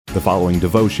The following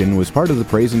devotion was part of the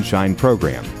Praise and Shine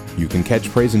program. You can catch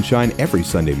Praise and Shine every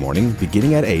Sunday morning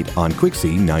beginning at 8 on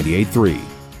Quixie 98.3.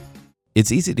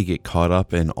 It's easy to get caught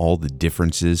up in all the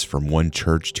differences from one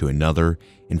church to another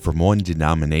and from one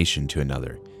denomination to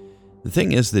another. The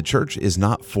thing is, the church is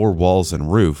not four walls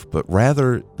and roof, but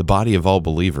rather the body of all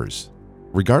believers.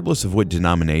 Regardless of what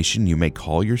denomination you may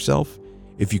call yourself,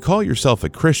 if you call yourself a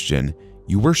Christian,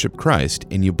 you worship Christ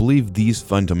and you believe these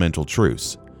fundamental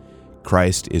truths.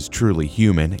 Christ is truly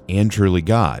human and truly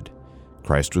God.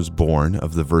 Christ was born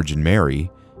of the Vergin Mary.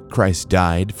 Christ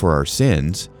died for our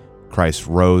sins. Christ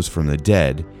rose from the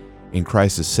dead. And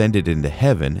Christ ascended into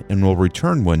heaven and will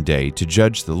return one day to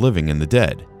judge the living and the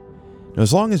dead. Now,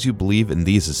 as long as you believe in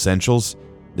these essentials,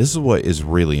 this is what is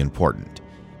really important.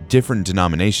 Different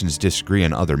denominations disagree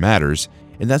on other matters,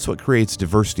 and that's what creates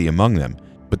diversity among them.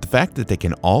 But the fact that they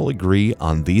can all agree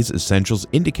on these essentials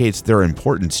indicates their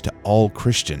importance to all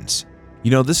Christians. You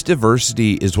know, this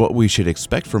diversity is what we should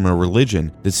expect from a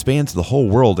religion that spans the whole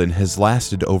world and has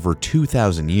lasted over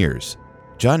 2,000 years.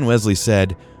 John Wesley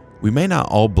said, "We may not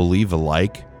all believe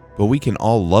alike, but we can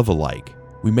all love alike.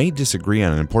 We may disagree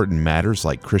on important matters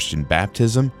like Christian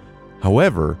baptism.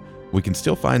 However, we can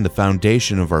still find the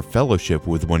foundation of our fellowship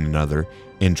with one another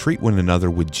and treat one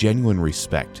another with genuine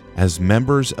respect as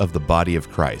members of the body of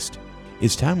Christ."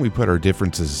 It's time we put our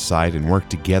differences aside and work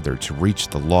together to reach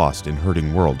the lost and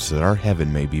hurting world so that our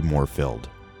heaven may be more filled.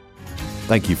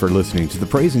 Thank you for listening to the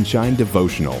Praise and Shine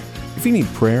devotional. If you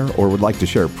need prayer or would like to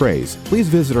share praise, please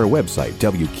visit our website,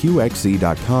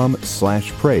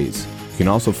 wqxc.com/praise. You can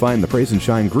also find the Praise and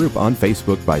Shine group on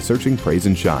Facebook by searching Praise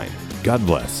and Shine. God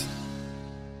bless.